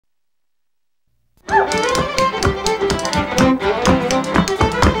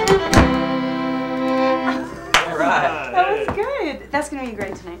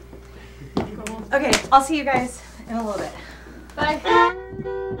I'll see you guys in a little bit. Bye.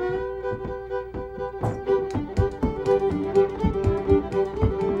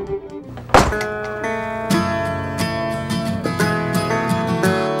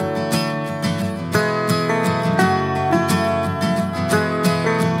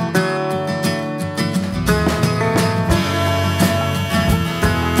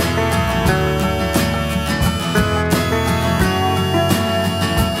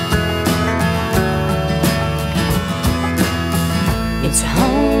 It's a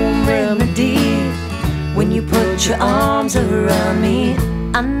home remedy when you put your arms around me.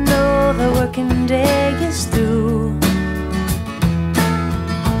 I know the working day is through.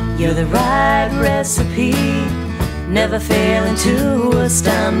 You're the right recipe, never failing to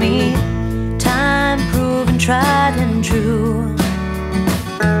astound me. Time proven, tried and true.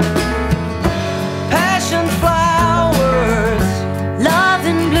 Passion flowers, love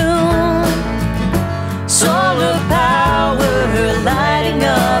in bloom, solar power lighting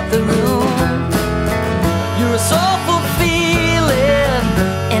up the room. You're a soulful feeling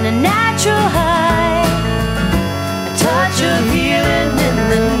and a natural high, a touch of healing in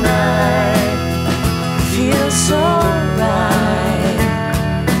the night. Feels so right,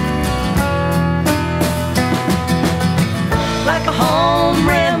 like a home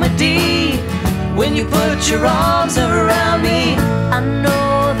remedy when you put your arms around me. I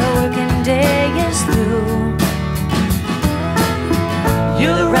know the working day is through.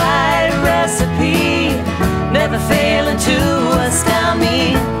 You're the right recipe, never failing to astound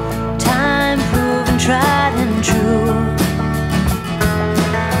me. Time proven, tried and true.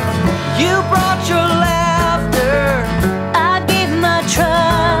 You brought your laughter, I gave my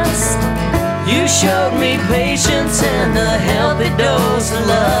trust. You showed me patience and a healthy dose of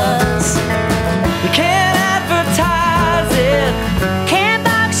lust. You can't advertise it, can't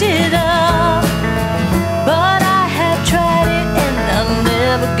box it up, but I have tried it and I'll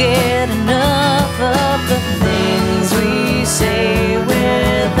never get enough of the things we say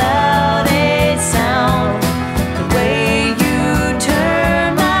without a sound. The way you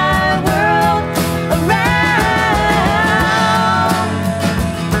turn my world around.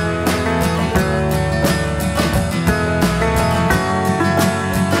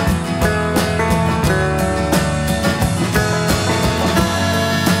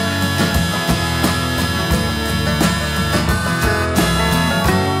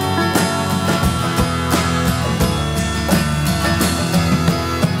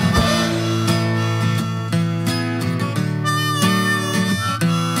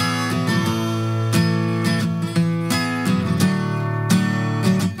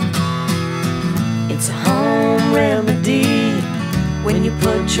 It's a home remedy when you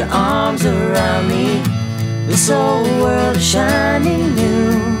put your arms around me. This whole world is shining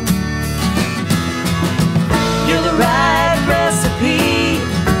new. You're the right recipe,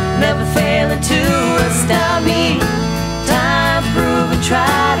 never failing to astound me. Time proven,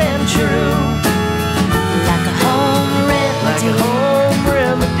 tried and true. Like a home remedy,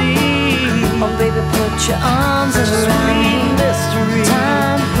 oh baby, put your arms